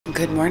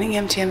Good morning,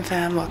 MTM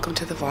FAM. Welcome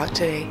to the vlog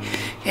today.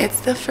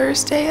 It's the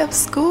first day of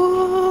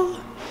school.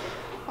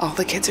 All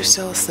the kids are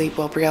still asleep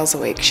while Brielle's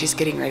awake. She's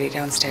getting ready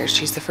downstairs.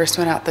 She's the first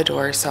one out the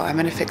door, so I'm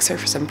gonna fix her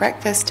for some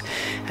breakfast.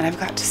 And I've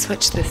got to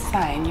switch this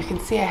sign. You can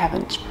see I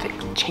haven't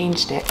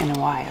changed it in a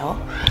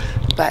while,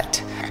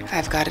 but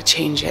I've got to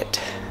change it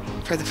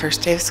for the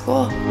first day of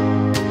school.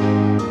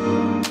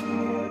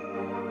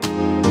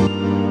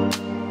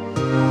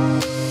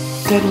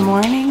 Good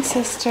morning,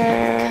 sister.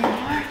 Good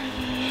morning.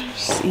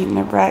 She's eating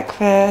her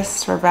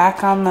breakfast. We're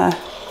back on the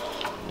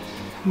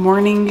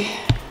morning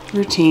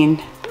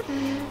routine.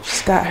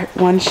 She's got her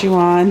one shoe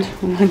on,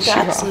 one shoe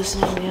off. That's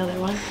loosening the other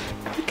one.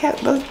 Look at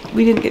those.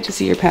 We didn't get to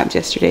see your pants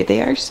yesterday.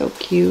 They are so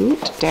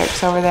cute.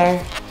 Derek's over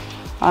there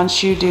on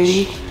shoe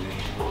duty.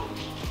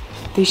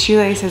 These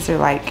shoelaces are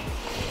like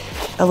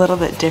a little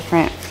bit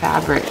different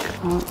fabric.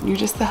 Well, you're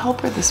just the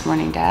helper this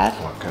morning, Dad.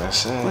 What can I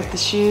say? With the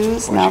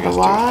shoes, now the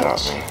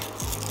watch.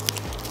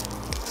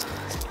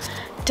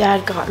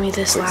 Dad got me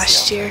this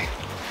last year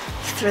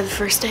for the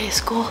first day of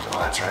school. Oh,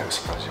 that's right. I was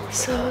surprised you went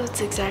So it's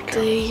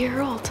exactly a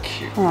year old.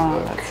 Cute. Oh,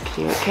 that's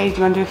cute. Okay, do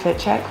you want to do a fit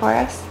check for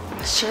us?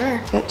 Sure.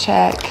 Fit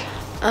check.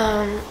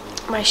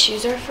 My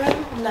shoes are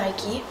from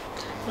Nike.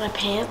 My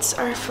pants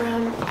are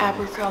from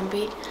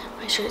Abercrombie.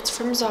 My shirt's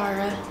from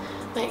Zara.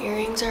 My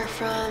earrings are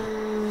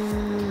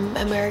from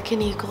American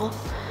Eagle.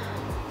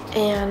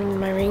 And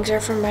my rings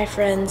are from my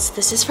friends.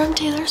 This is from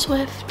Taylor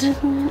Swift.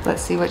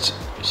 Let's see what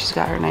she's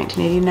got. Her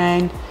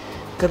 1989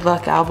 Good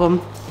Luck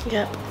album.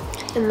 Yep.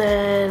 And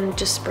then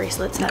just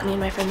bracelets that me and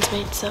my friends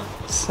made, so.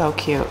 So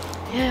cute.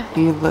 Yeah.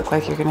 You look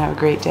like you're gonna have a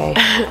great day.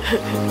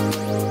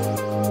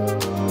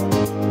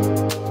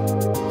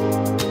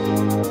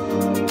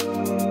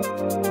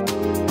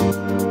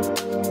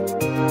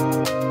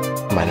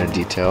 Minor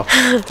detail.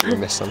 Did we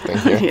miss something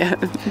here? Yeah.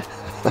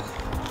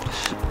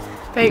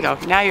 There you go.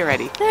 Now you're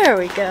ready. There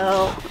we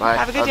go. Bye.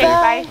 Have a good day. Okay.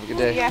 Bye. Have a good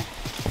day. Yeah.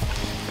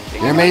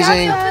 You're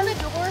amazing. Open the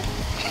door.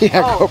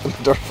 Yeah, go open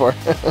the door for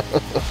her.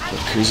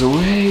 Look who's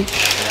awake.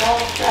 All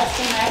dressed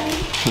and ready.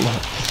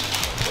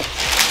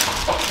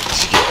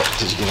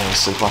 Did you get any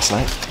sleep last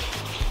night?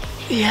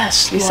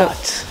 Yes,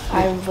 lots. I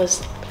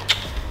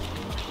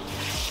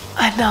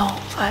know,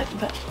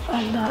 but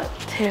I'm not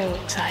too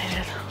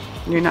excited.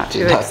 You're not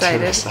too Not too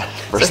excited. excited.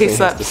 So First he thing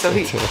slept. is So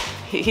to sleep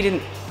he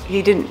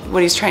didn't.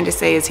 What he's trying to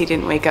say is he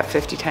didn't wake up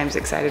 50 times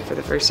excited for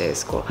the first day of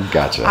school.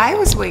 Gotcha. I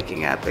was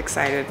waking up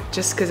excited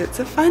just because it's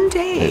a fun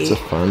day. It's a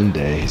fun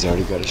day. He's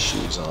already got his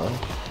shoes on.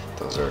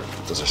 Those are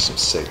some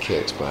sick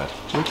kicks, bud.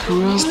 Look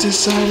who else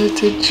decided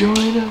to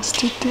join us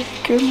today.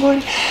 Good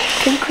morning.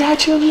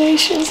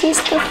 Congratulations,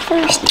 it's the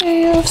first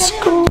day of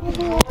school.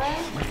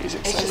 Murphy's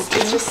excited.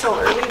 It's just so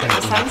early.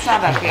 The sun's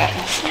not up yet.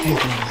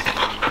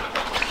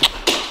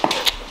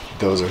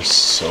 Those are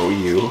so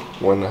you,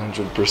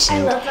 100%.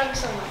 I love them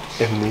so much.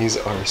 And these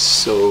are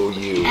so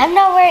you. I'm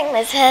not wearing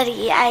this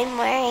hoodie. I'm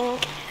wearing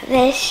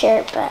this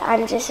shirt, but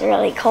I'm just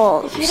really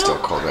cold. You're still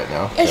cold right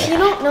now. If you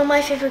don't know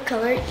my favorite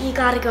color, you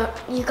gotta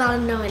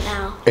know it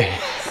now.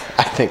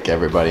 I think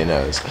everybody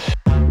knows.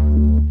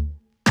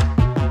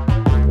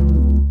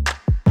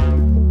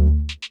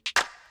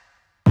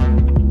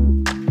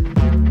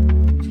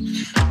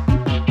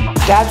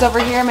 Dad's over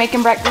here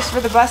making breakfast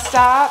for the bus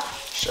stop.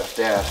 Chef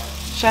Dad.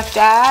 Chef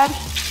Dad.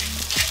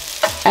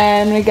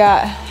 And we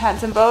got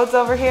Handsome Bodes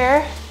over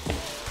here.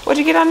 What'd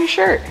you get on your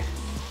shirt?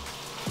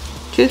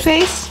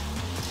 Toothpaste?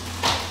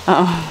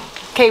 Oh.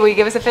 Okay, will you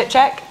give us a fit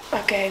check?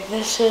 Okay,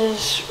 this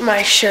is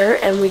my shirt,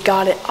 and we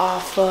got it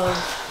off of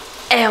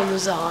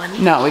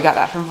Amazon. No, we got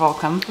that from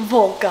Volcom.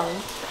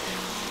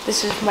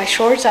 This is my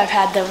shorts. I've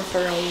had them for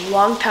a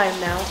long time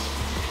now.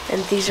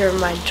 And these are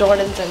my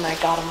Jordans, and I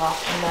got them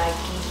off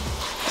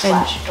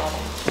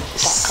Nike/Jordan.com.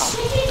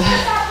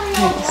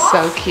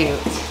 So cute.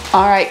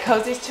 All right,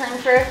 Cozy's turn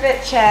for a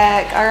fit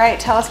check. All right,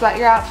 tell us about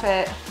your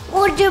outfit.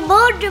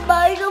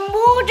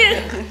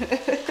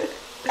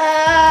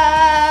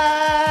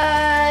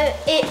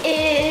 It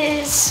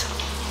is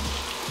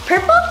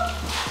purple.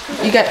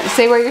 You got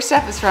say where your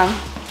stuff is from.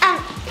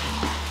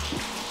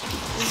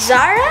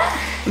 Zara.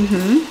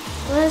 Mm-hmm.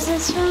 What is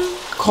this from?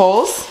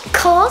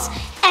 Kohl's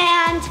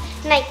and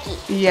Nike.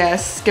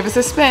 Yes. Give us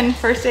a spin.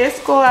 First day of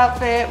school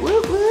outfit.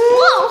 Woo woo.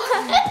 Whoa!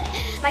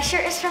 My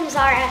shirt is from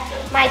Zara.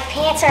 My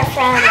pants are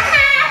from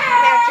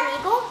American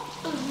Eagle.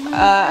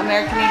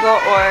 American Eagle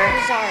or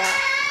Zara.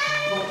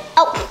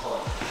 Oh.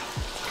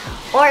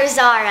 Or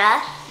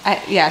Zara.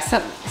 Yeah,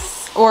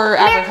 or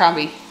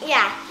Abercrombie.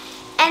 Yeah.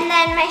 And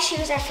then my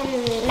shoes are from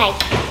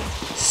Nike.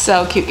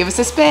 So cute. Give us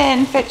a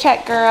spin. Fit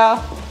check,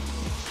 girl.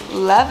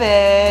 Love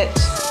it.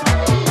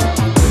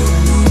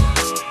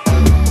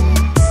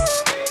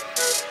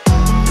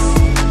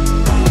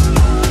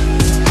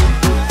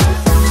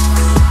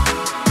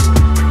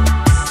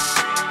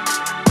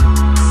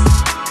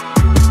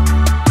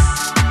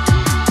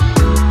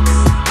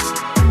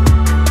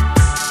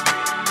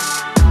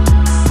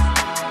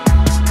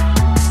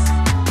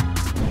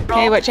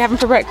 Okay, what you having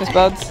for breakfast,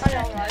 Bodes?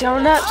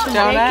 Donuts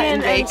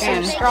and bacon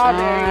and some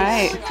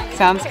strawberries. All right,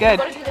 sounds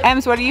good.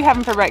 Ems, what are you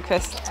having for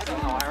breakfast?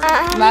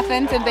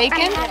 Muffins and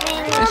bacon?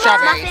 And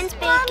strawberries. Muffins,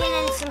 bacon,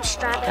 and some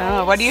strawberries.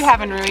 Oh, what are you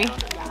having, Rui?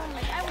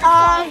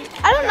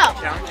 I don't know.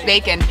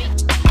 Bacon.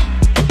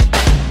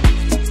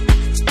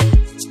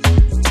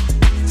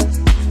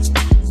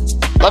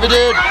 Love you,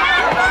 dude.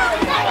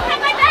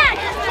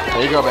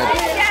 There you go, babe.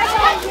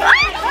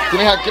 Give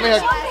me a hug, give me a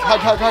hug. Hug,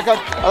 hug, hug, hug.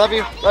 I love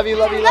you, love you,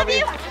 love you, love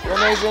you. You're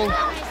amazing.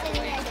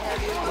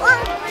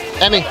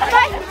 Emmy,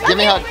 give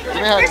me a hug. Give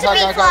me a hug, hug,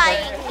 hug, hug,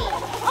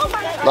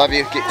 hug. Love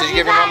you. Did you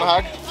give your mom a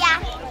hug? Yeah.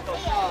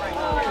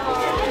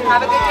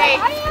 Have a good day.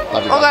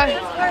 Love you. Okay.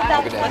 Have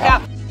a good day. Look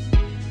out.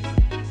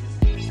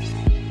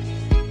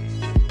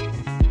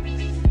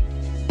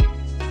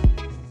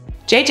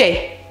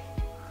 JJ,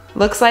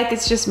 looks like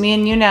it's just me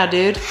and you now,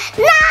 dude.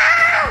 No!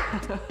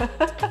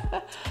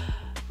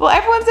 Well,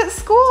 everyone's at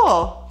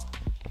school.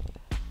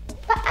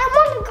 But I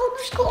want to go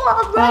to school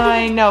already.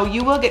 I know,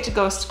 you will get to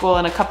go to school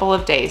in a couple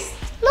of days.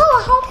 No,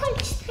 how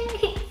much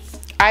days?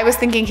 I was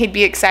thinking he'd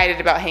be excited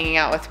about hanging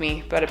out with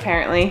me, but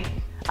apparently,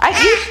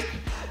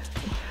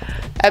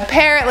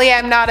 apparently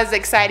I'm not as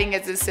exciting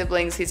as his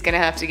siblings. He's gonna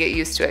have to get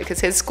used to it because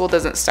his school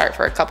doesn't start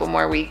for a couple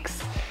more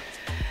weeks.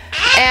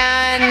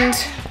 And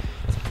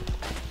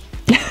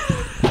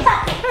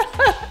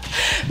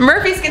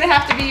Murphy's gonna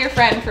have to be your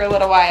friend for a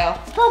little while.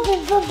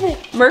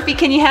 Murphy,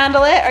 can you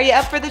handle it? Are you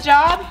up for the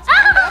job?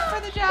 Are you up for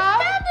the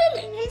job?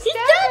 He's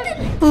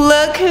done.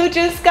 Look who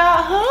just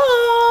got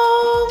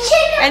home.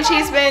 Chicken And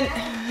she's been,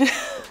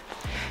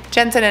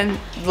 Jensen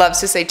loves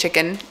to say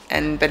chicken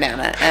and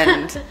banana,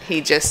 and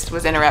he just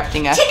was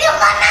interrupting us. Chicken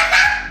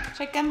banana.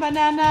 Chicken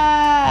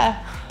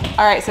banana.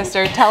 All right,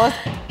 sister, tell us,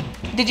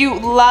 did you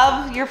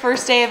love your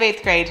first day of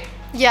 8th grade?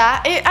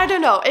 Yeah, I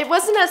don't know. It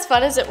wasn't as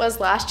fun as it was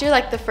last year,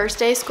 like the first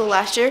day of school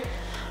last year.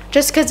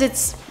 Just because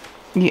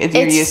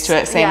You're used to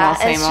it, same old,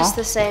 same it's old. just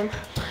the same.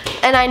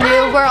 And I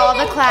knew where all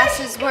the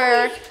classes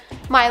were.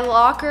 My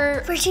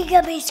locker, For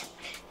gummies.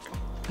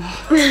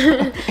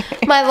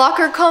 my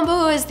locker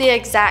combo is the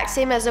exact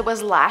same as it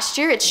was last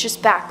year. It's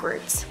just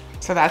backwards.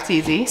 So that's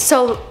easy.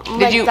 So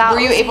Were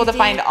you able to easy.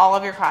 find all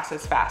of your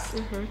classes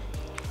fast?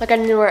 Like I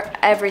knew where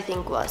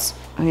everything was.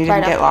 And you Right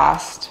didn't get up.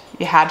 lost.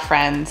 You had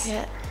friends.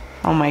 Yeah.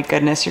 Oh my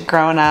goodness, you're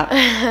growing up.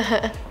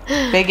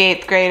 Big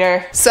 8th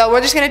grader. So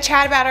we're just gonna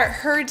chat about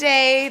her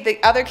day.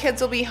 The other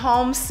kids will be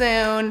home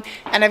soon,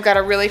 and I've got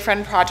a really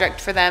fun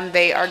project for them.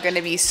 They are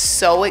gonna be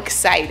so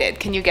excited.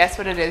 Can you guess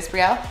what it is,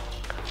 Brielle?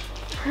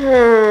 Not do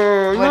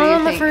you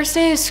on the think? first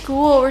day of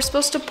school. We're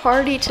supposed to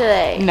party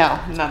today. No,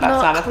 that's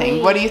not a thing.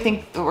 clean. What do you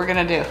think we're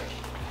gonna do?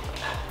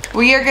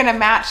 We are gonna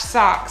match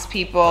socks,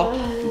 people.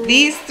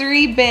 These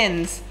 3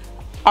 bins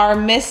are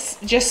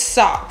just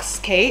socks,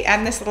 okay?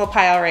 And this little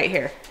pile right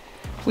here.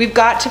 We've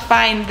got to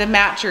find the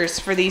matchers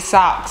for these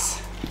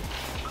socks.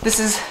 This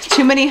is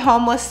too many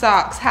homeless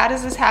socks. How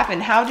does this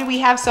happen? How do we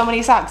have so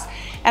many socks?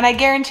 And I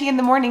guarantee in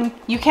the morning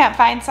you can't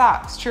find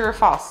socks. True or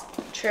false?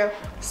 True.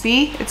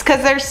 See? It's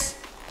because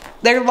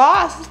they're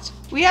lost.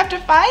 We have to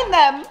find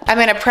them. I'm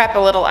gonna prep a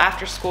little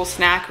after school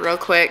snack real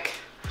quick,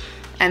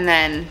 and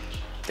then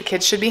the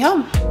kids should be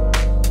home.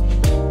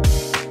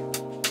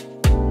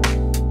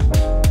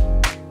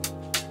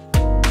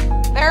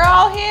 They're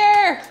all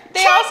here.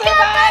 They all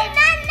survived.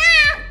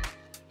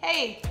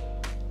 Hey,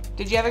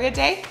 did you have a good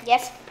day?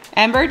 Yes.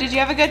 Amber, did you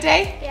have a good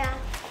day? Yeah.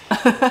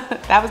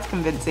 That was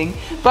convincing.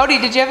 Bodie,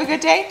 did you have a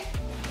good day?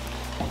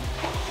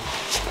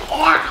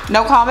 Yeah.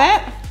 No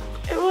comment?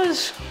 It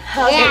was.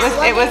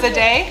 It was a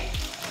day?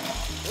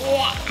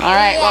 Yeah. All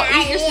right,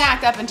 well, eat your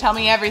snack up and tell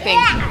me everything.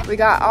 We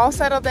got all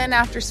settled in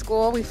after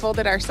school. We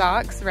folded our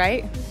socks,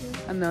 right?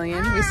 A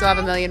million. We still have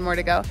a million more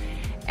to go.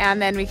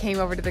 And then we came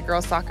over to the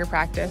girls' soccer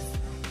practice.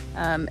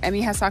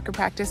 Emmy has soccer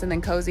practice, and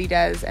then Cozy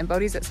does, and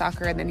Bodie's at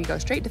soccer, and then he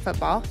goes straight to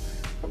football.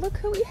 But look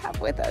who we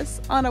have with us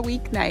on a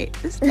weeknight.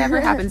 This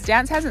never happens.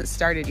 Dance hasn't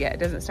started yet. It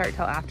doesn't start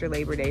till after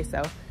Labor Day,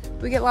 so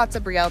we get lots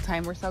of Brielle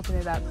time. We're soaking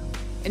it up.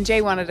 And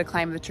Jay wanted to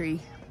climb the tree.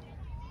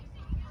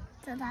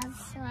 So that's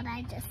what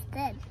I just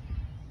did.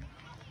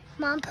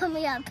 Mom put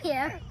me up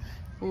here.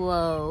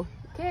 Whoa.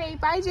 Okay,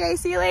 bye Jay.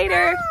 See you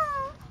later.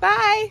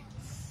 Bye.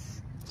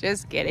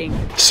 Just kidding.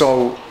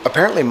 So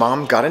apparently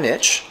Mom got an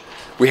itch.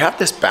 We have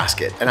this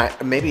basket, and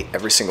maybe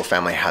every single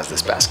family has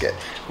this basket.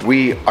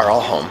 We are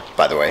all home,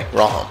 by the way.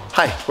 We're all home.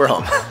 Hi, we're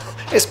home.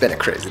 It's been a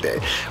crazy day.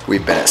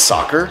 We've been at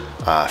soccer,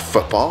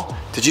 football.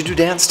 Did you do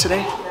dance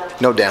today?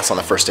 No dance on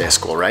the first day of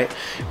school, right?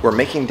 We're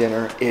making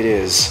dinner. It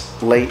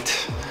is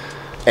late,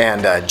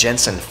 and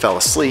Jensen fell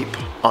asleep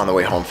on the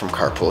way home from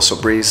carpool. So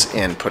Bree's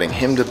in putting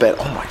him to bed.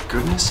 Oh my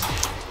goodness.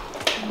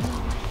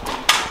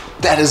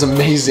 That is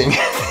amazing.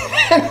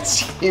 And it's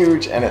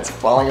huge and it's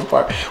falling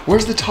apart.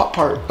 Where's the top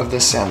part of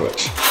this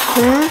sandwich?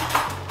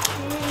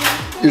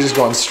 You're just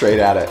going straight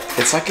at it.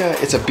 It's like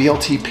it's a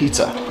BLT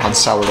pizza on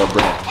sourdough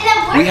bread.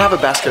 We have a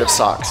basket of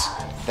socks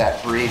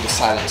that Bree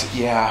decided to,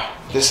 yeah,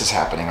 this is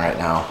happening right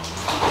now.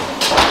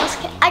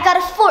 I got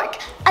a fork.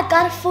 I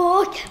got a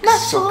fork. My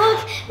So,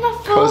 fork. My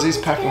fork. Cozy's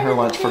packing her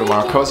lunch for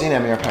tomorrow. Cozy and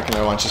Emmy are packing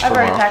their lunches for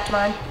tomorrow. I've already packed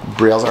mine.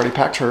 Brielle's already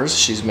packed hers.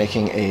 She's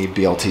making a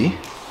BLT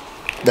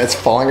that's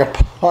falling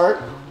apart.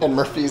 Hart and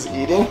Murphy's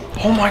eating.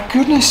 Oh my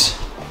goodness.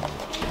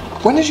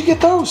 When did you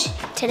get those?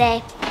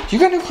 Today. You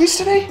got new cleats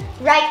today?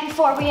 Right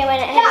before we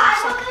went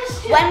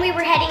when we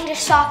were heading to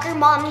soccer,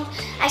 Mom,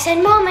 I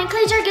said, Mom, my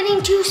cleats are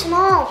getting too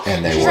small.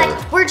 And they She's were.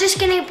 like, we're just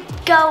gonna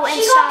go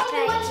and stop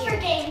right here.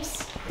 For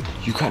games.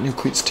 You got new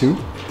cleats too?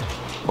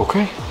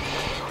 Okay.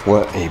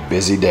 What a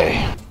busy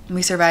day.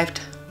 We survived.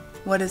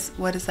 What is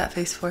that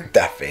face for?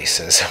 That face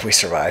says we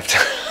survived.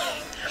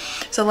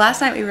 So last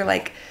night we were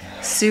like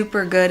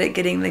super good at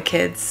getting the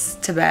kids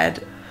to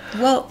bed.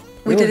 Well,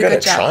 we were did a good good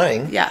at job.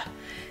 trying. Yeah.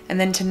 And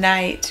then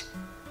tonight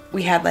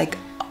we had like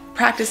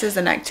practices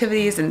and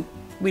activities, and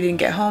we didn't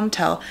get home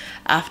till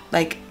after,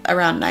 like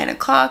around 9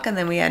 o'clock, and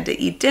then we had to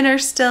eat dinner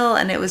still,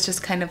 and it was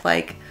just kind of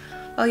like,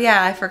 oh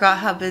yeah, I forgot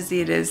how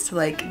busy it is to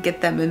like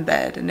get them in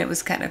bed, and it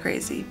was kind of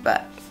crazy,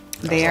 but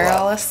they are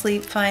all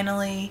asleep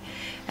finally,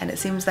 and it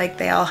seems like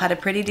they all had a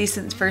pretty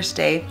decent first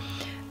day.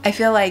 I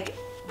feel like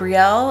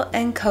Brielle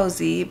and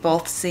Cozy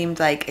both seemed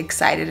like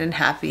excited and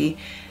happy.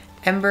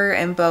 Ember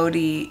and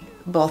Bodie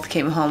both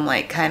came home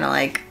like kind of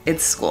like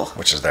it's school.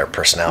 Which is their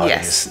personalities.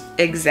 Yes,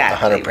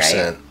 exactly. 100%.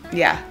 Right?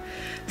 Yeah.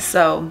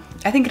 So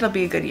I think it'll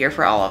be a good year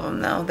for all of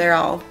them though. They're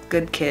all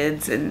good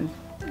kids, and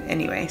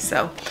anyway,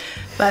 so.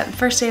 But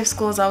first day of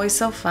school is always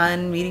so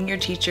fun, meeting your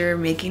teacher,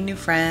 making new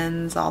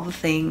friends, all the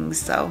things.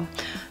 So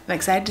I'm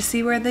excited to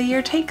see where the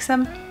year takes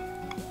them.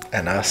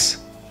 And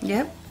us.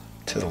 Yep.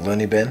 To the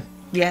loony bin.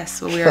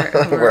 Yes, well,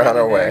 we're on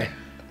our way.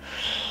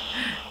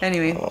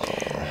 Anyway,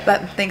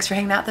 but thanks for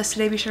hanging out with us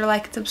today. Be sure to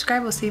like and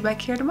subscribe. We'll see you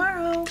back here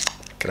tomorrow.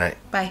 Good night.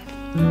 Bye.